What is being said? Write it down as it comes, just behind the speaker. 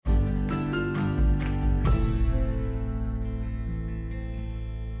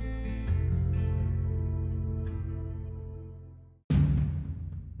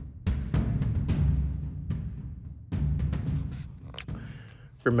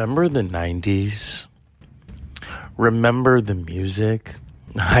Remember the 90s? Remember the music?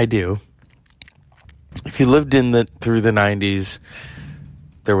 I do. If you lived through the 90s,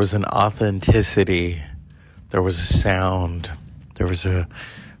 there was an authenticity, there was a sound, there was a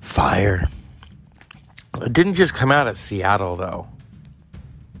fire. It didn't just come out of Seattle, though.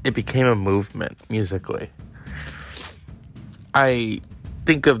 It became a movement musically. I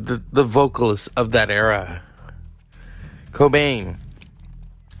think of the vocalists of that era. Cobain,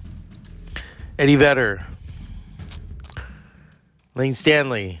 Eddie Vedder, Lane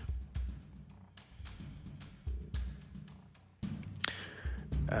Stanley,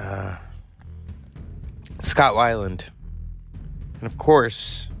 Scott Weiland, and of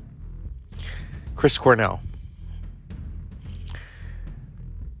course, Chris Cornell.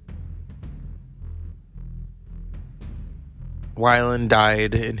 Weiland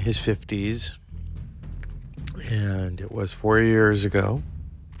died in his 50s, and it was 4 years ago,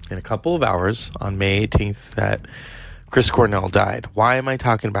 in a couple of hours, on May 18th, that Chris Cornell died. Why am I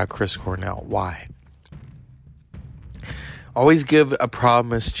talking about Chris Cornell? Why? Always give a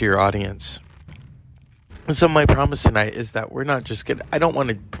promise to your audience. So my promise tonight is that we're not just I don't want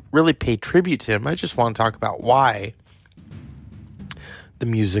to really pay tribute to him. I just want to talk about why the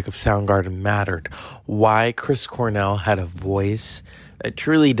music of Soundgarden mattered. Why Chris Cornell had a voice that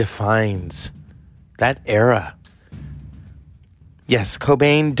truly defines that era. Yes,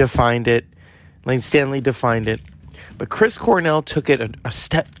 Cobain defined it. Lane Stanley defined it. But Chris Cornell took it a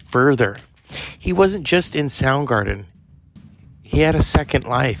step further. He wasn't just in Soundgarden. He had a second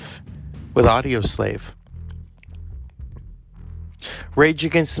life with Audioslave. Rage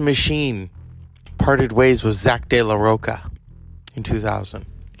Against the Machine parted ways with Zack de la Rocha in 2000.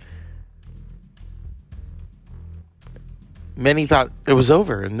 Many thought it was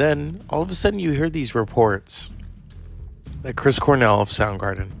over, and then all of a sudden you hear these reports that Chris Cornell of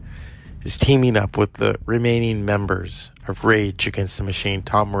Soundgarden is teaming up with the remaining members of Rage Against the Machine,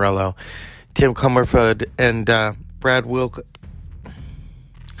 Tom Morello, Tim Comerford, and Brad Wilk.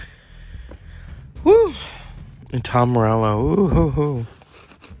 Woo! And Tom Morello. Ooh, hoo, hoo.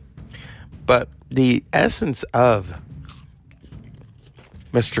 But the essence of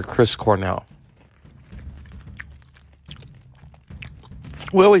Mr. Chris Cornell.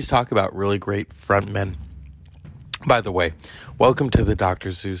 We always talk about really great frontmen. By the way, welcome to the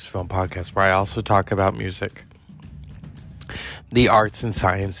Dr. Zeus Film Podcast, where I also talk about music. The arts and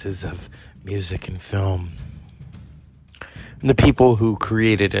sciences of music and film. And the people who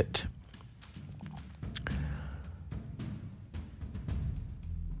created it.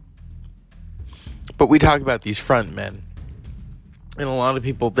 But we talk about these front men. And a lot of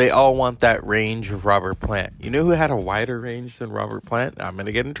people, they all want that range of Robert Plant. You know who had a wider range than Robert Plant? I'm going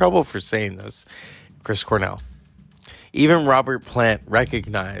to get in trouble for saying this. Chris Cornell. Even Robert Plant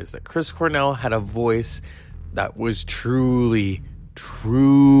recognized that Chris Cornell had a voice that was truly,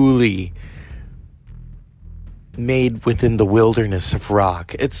 truly made within the wilderness of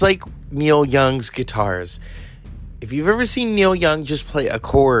rock. It's like Neil Young's guitars. If you've ever seen Neil Young just play a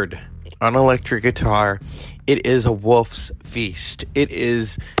chord on electric guitar, it is a wolf's feast. It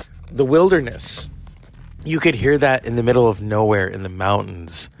is the wilderness. You could hear that in the middle of nowhere in the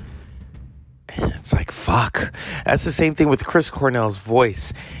mountains. And it's like, fuck. That's the same thing with Chris Cornell's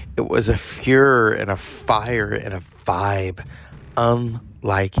voice. It was a furor and a fire and a vibe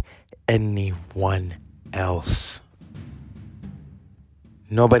unlike anyone else.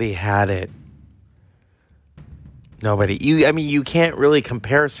 Nobody had it. Nobody. You can't really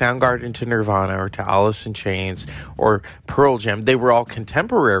compare Soundgarden to Nirvana or to Alice in Chains or Pearl Jam. They were all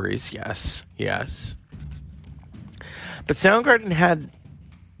contemporaries, yes. But Soundgarden had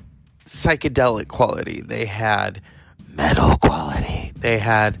psychedelic quality. They had metal quality.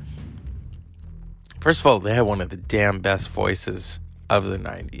 First of all, they had one of the damn best voices of the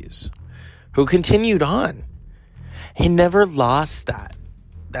 90s who continued on. He never lost that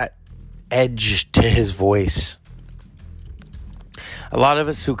edge to his voice. A lot of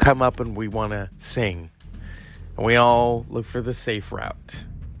us who come up and we want to sing, and we all look for the safe route.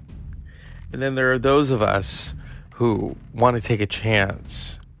 And then there are those of us who want to take a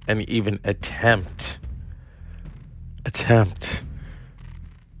chance and even attempt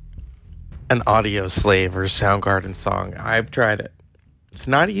an Audioslave or Soundgarden song. I've tried it. It's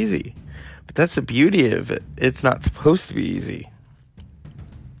not easy, but that's the beauty of it. It's not supposed to be easy.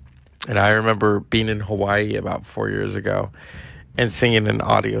 And I remember being in Hawaii about 4 years ago and singing an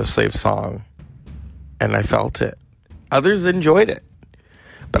Audioslave song, and I felt it. Others enjoyed it,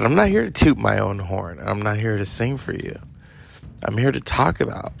 but I'm not here to toot my own horn. I'm not here to sing for you. I'm here to talk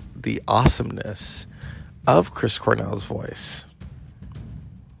about the awesomeness of Chris Cornell's voice.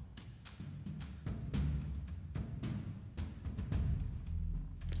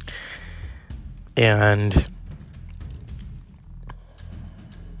 And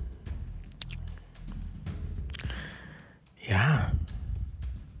yeah.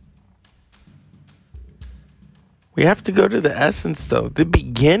 We have to go to the essence, though. The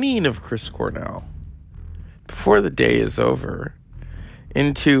beginning of Chris Cornell. Before the day is over.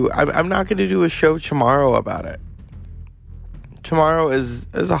 I'm not going to do a show tomorrow about it. Tomorrow is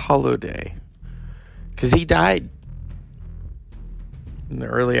a hollow day. Because he died in the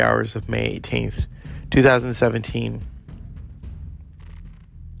early hours of May 18th, 2017.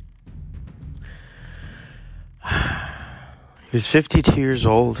 He was 52 years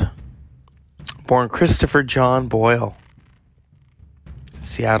old. Born Christopher John Boyle in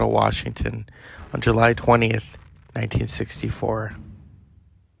Seattle, Washington on July 20th, 1964.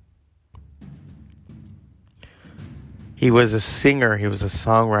 He was a singer, he was a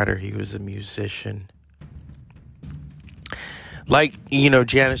songwriter, he was a musician. Like,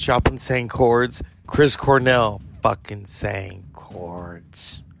 Janis Joplin sang chords, Chris Cornell fucking sang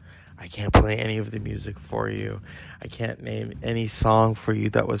chords. I can't play any of the music for you. I can't name any song for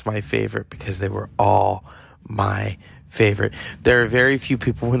you that was my favorite because they were all my favorite. There are very few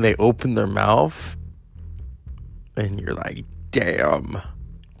people when they open their mouth and you're like, damn.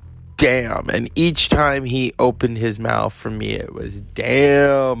 And each time he opened his mouth for me, it was,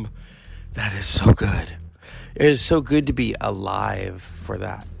 damn, that is so good. It is so good to be alive for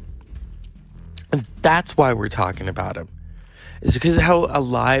that. And that's why we're talking about him. It's because of how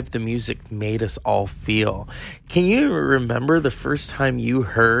alive the music made us all feel. Can you remember the first time you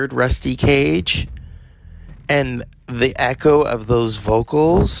heard Rusty Cage and the echo of those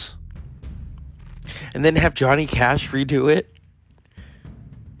vocals? And then have Johnny Cash redo it?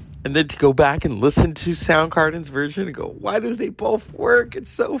 And then to go back and listen to Soundgarden's version and go, why do they both work? It's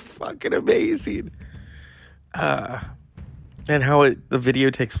so fucking amazing. And how the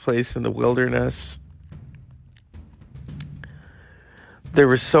video takes place in the wilderness. There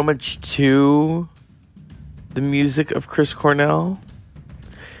was so much to the music of Chris Cornell.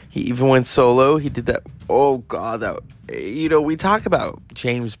 He even went solo. He did that. Oh, God. We talk about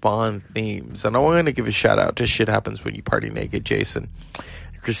James Bond themes. And I want to give a shout out to Shit Happens When You Party Naked, Jason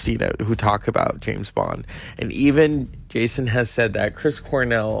and Christina, who talk about James Bond. And even Jason has said that Chris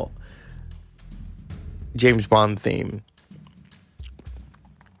Cornell James Bond theme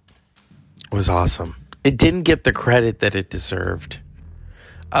was awesome. It didn't get the credit that it deserved.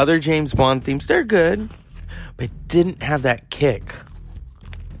 Other James Bond themes, they're good, but it didn't have that kick.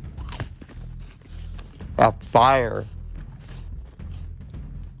 That fire.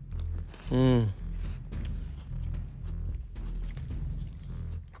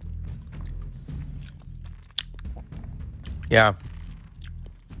 Yeah.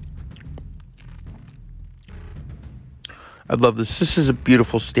 I love this. This is a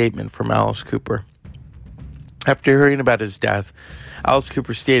beautiful statement from Alice Cooper. After hearing about his death, Alice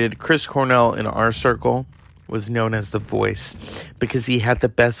Cooper stated, Chris Cornell in our circle was known as the Voice because he had the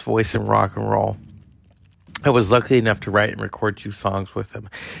best voice in rock and roll. I was lucky enough to write and record 2 songs with him.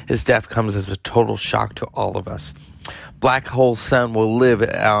 His death comes as a total shock to all of us. Black Hole Sun will live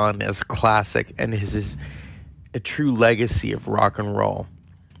on as a classic and is a true legacy of rock and roll.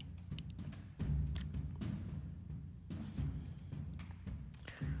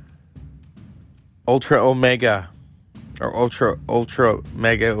 Ultra Omega, or Ultra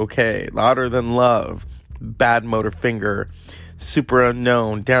Mega OK, Louder Than Love, Bad Motor Finger, Super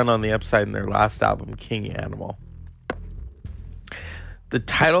Unknown, Down on the Upside in their last album, King Animal. The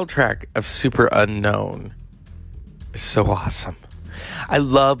title track of Super Unknown is so awesome. I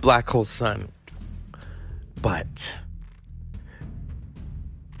love Black Hole Sun, but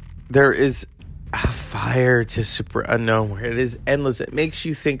there is a fire to Super Unknown where it is endless. It makes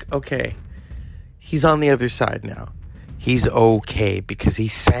you think, okay, he's on the other side now. He's okay because he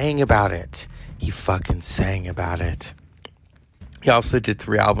sang about it. He fucking sang about it. He also did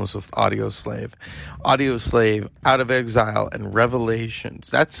 3 albums with Audioslave. Audioslave, Out of Exile, and Revelations.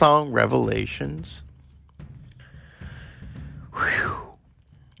 That song, Revelations. Whew.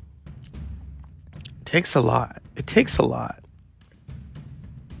 It takes a lot. It takes a lot.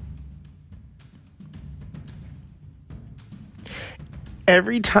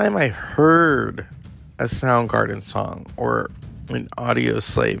 Every time I heard a Soundgarden song or an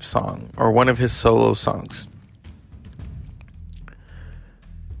Audioslave song or one of his solo songs,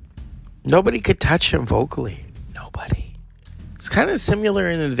 nobody could touch him vocally. Nobody. It's kind of similar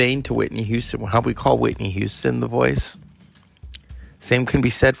in the vein to Whitney Houston, how we call Whitney Houston the voice. Same can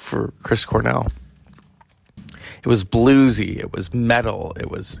be said for Chris Cornell. It was bluesy. It was metal. It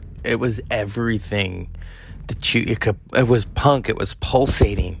was everything that it was punk. It was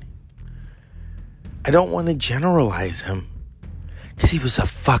pulsating. I don't want to generalize him, because he was a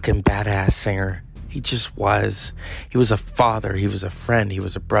fucking badass singer. He just was. He was a father. He was a friend. He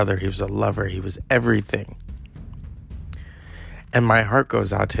was a brother. He was a lover. He was everything. And my heart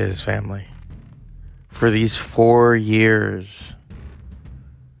goes out to his family for these 4 years.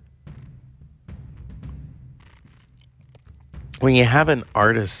 When you have an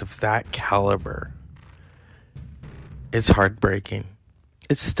artist of that caliber, it's heartbreaking.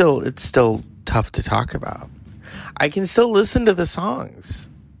 It's still tough to talk about. I can still listen to the songs,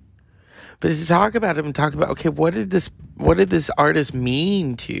 but to talk about him and talk about, okay, what did this artist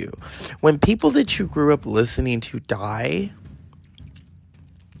mean to you? When people that you grew up listening to die,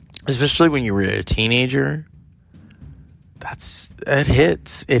 especially when you were a teenager, it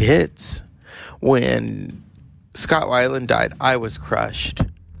hits. When Scott Weiland died, I was crushed.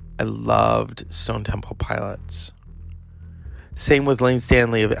 I loved Stone Temple Pilots. Same with Lane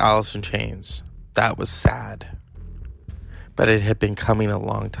Stanley of Alice in Chains. That was sad. But it had been coming a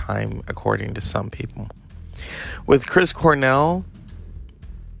long time, according to some people. With Chris Cornell,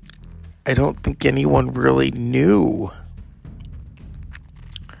 I don't think anyone really knew.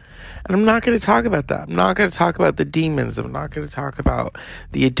 And I'm not going to talk about that. I'm not going to talk about the demons. I'm not going to talk about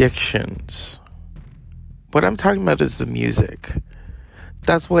the addictions. What I'm talking about is the music.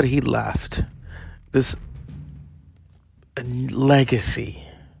 That's what he left. This legacy.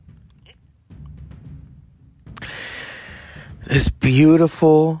 This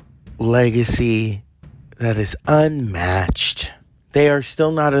beautiful legacy that is unmatched. They are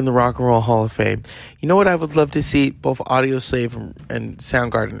still not in the Rock and Roll Hall of Fame. You know what I would love to see? Both Audioslave and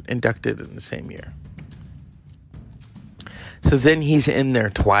Soundgarden inducted in the same year. So then he's in there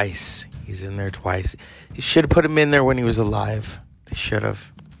twice. You should have put him in there when he was alive. They should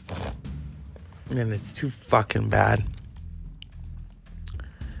have. And it's too fucking bad.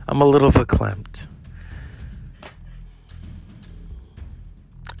 I'm a little verklempt.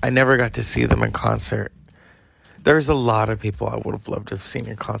 I never got to see them in concert. There's a lot of people I would have loved to have seen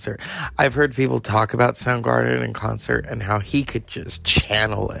in concert. I've heard people talk about Soundgarden in concert and how he could just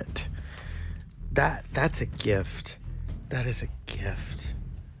channel it. That's a gift. That is a gift.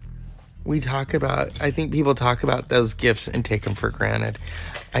 I think people talk about those gifts and take them for granted.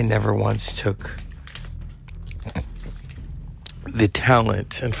 I never once took the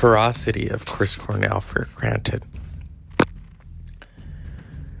talent and ferocity of Chris Cornell for granted.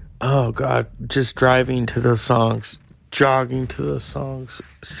 Oh, God, just driving to those songs, jogging to those songs,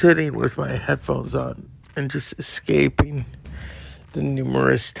 sitting with my headphones on, and just escaping the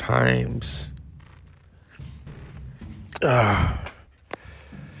numerous times.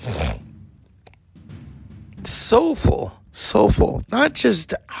 Soulful, not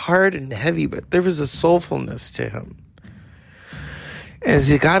just hard and heavy, but there was a soulfulness to him. As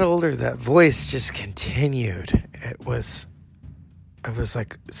he got older, that voice just continued. It was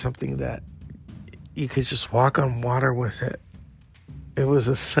like something that you could just walk on water with it. It was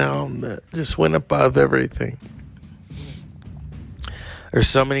a sound that just went above everything. There's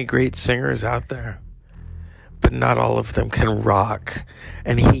so many great singers out there, but not all of them can rock.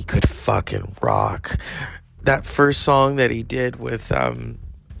 And he could fucking rock. That first song that he did with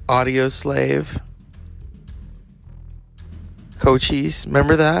Audioslave, Cochise,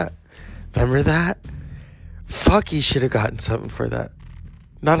 remember that? Fuck, he should have gotten something for that.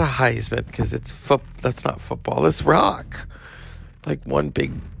 Not a Heisman, because that's not football. It's rock. Like one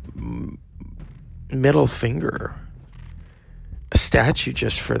big middle finger. A statue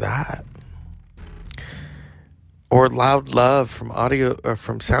just for that. Or Loud Love from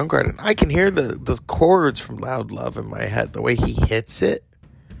from Soundgarden. I can hear the chords from Loud Love in my head. The way he hits it.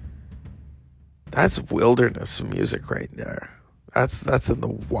 That's wilderness music right there. That's in the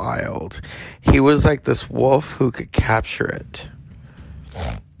wild. He was like this wolf who could capture it.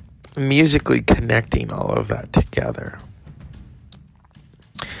 Musically connecting all of that together.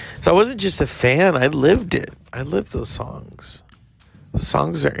 So I wasn't just a fan, I lived it. I lived those songs. The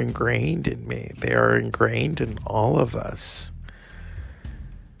songs are ingrained in me. They are ingrained in all of us.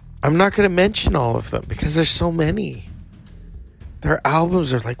 I'm not going to mention all of them because there's so many. Their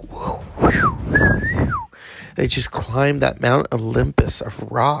albums are like, whoa, whew, whew. They just climbed that Mount Olympus of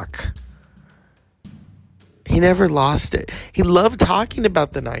rock. He never lost it. He loved talking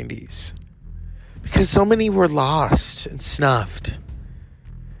about the 90s because so many were lost and snuffed.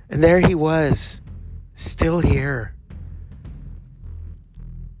 And there he was, still here.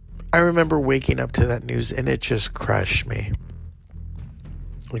 I remember waking up to that news and it just crushed me.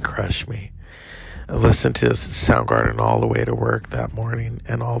 It crushed me. I listened to Soundgarden all the way to work that morning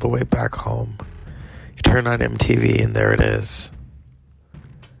and all the way back home. You turn on MTV and there it is.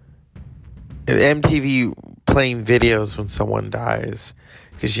 MTV playing videos when someone dies,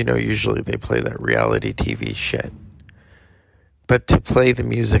 because usually they play that reality TV shit. But to play the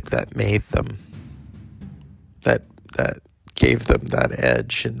music that made them, that gave them that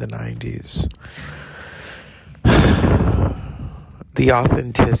edge in the 90s. The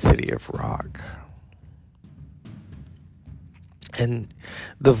authenticity of rock. And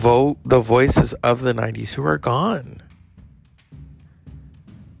the voices of the 90s who are gone.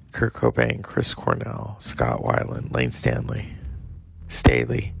 Kurt Cobain, Chris Cornell, Scott Weiland, Lane Staley.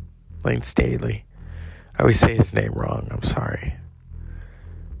 I always say his name wrong, I'm sorry.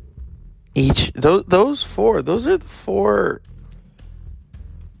 Those are the four.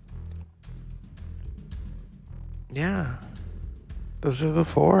 Yeah. Those are the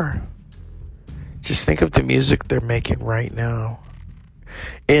four. Just think of the music they're making right now.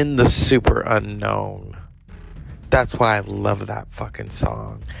 In the super unknown. That's why I love that fucking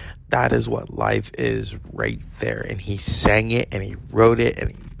song. That is what life is right there. And he sang it and he wrote it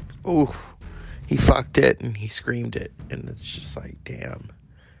and he fucked it and he screamed it. And it's just like, damn.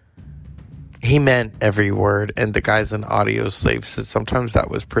 He meant every word. And the guys in Audio Slave said sometimes that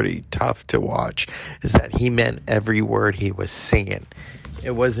was pretty tough to watch. Is that he meant every word he was singing.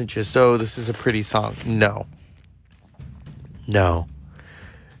 It wasn't just, this is a pretty song. No.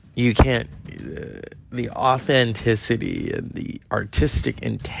 You can't. The authenticity and the artistic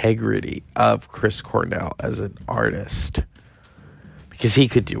integrity of Chris Cornell as an artist. Because he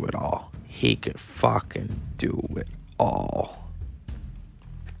could do it all. He could fucking do it all.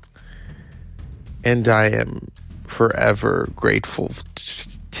 And I am forever grateful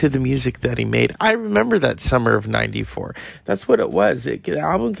to the music that he made. I remember that summer of 94. That's what it was. The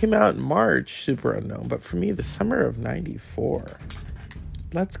album came out in March, Super Unknown. But for me, the summer of 94.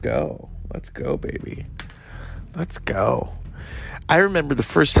 Let's go. Let's go, baby. Let's go. I remember the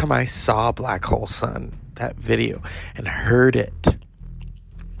first time I saw Black Hole Sun, that video, and heard it.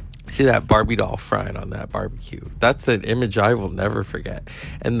 See that Barbie doll frying on that barbecue. That's an image I will never forget.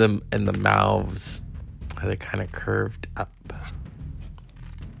 And the mouths, they kind of curved up.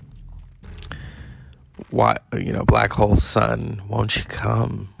 Why, Black Hole Sun, won't you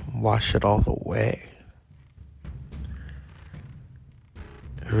come wash it all away?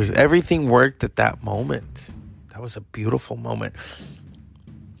 Everything worked at that moment. That was a beautiful moment.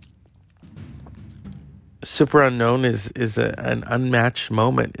 Super Unknown is an unmatched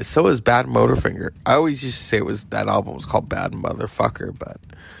moment. So is Bad Motorfinger. I always used to say that album was called Bad Motherfucker, but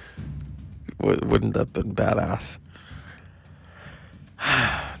wouldn't that have been badass?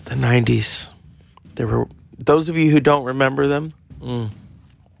 The 90s. There were those of you who don't remember them.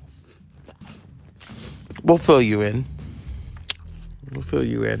 We'll fill you in.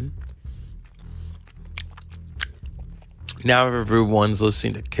 Now everyone's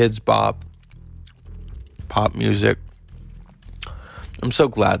listening to Kids Bop, pop music. I'm so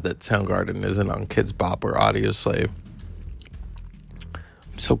glad that Soundgarden isn't on Kids Bop or Audio Slave.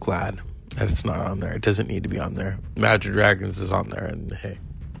 I'm so glad that it's not on there. It doesn't need to be on there. Imagine Dragons is on there, and hey,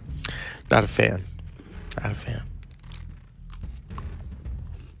 not a fan.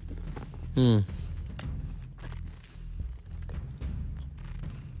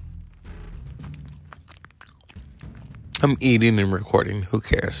 I'm eating and recording. Who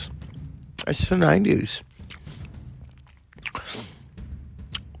cares? It's the 90s.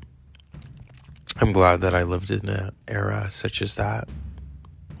 I'm glad that I lived in an era such as that,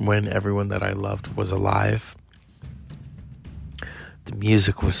 when everyone that I loved was alive. The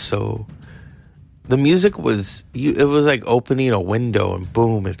music was it was like opening a window and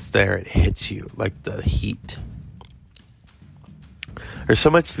boom, it's there. It hits you like the heat. There's so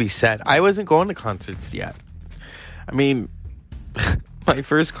much to be said. I wasn't going to concerts yet. I mean, my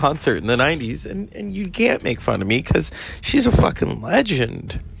first concert in the 90s, and you can't make fun of me because she's a fucking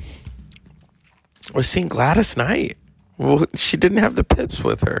legend, was seeing Gladys Knight. Well, she didn't have the Pips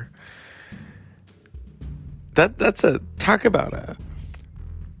with her. That's talk about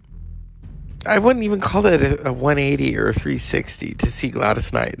I wouldn't even call that a 180 or a 360 to see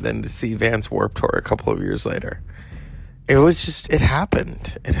Gladys Knight than to see Vans Warped Tour a couple of years later. It was just, it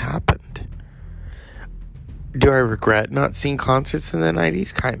happened. Do I regret not seeing concerts in the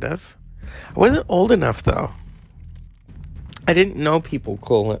 90s? Kind of. I wasn't old enough, though. I didn't know people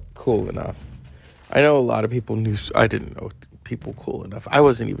cool enough. I know a lot of people knew. I didn't know people cool enough. I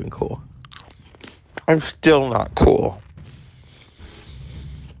wasn't even cool. I'm still not cool.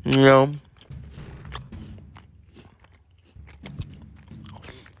 I'm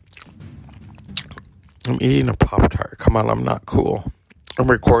eating a Pop-Tart. Come on, I'm not cool. I'm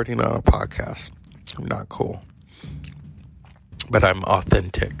recording on a podcast. I'm not cool. But I'm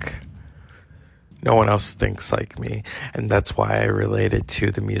authentic. No one else thinks like me. And that's why I related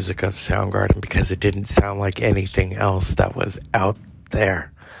to the music of Soundgarden, because it didn't sound like anything else that was out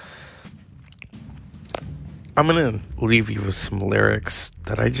there. I'm going to leave you with some lyrics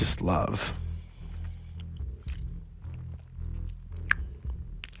that I just love.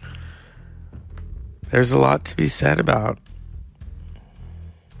 There's a lot to be said about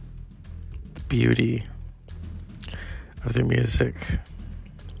the beauty of their music.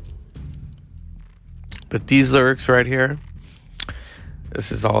 But these lyrics right here,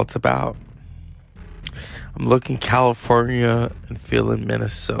 this is all it's about. I'm looking California and feeling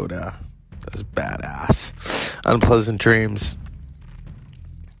Minnesota. That's badass. Unpleasant Dreams.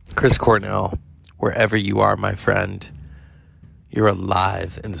 Chris Cornell, wherever you are, my friend, you're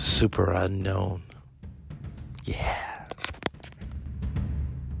alive in the super unknown. Yeah.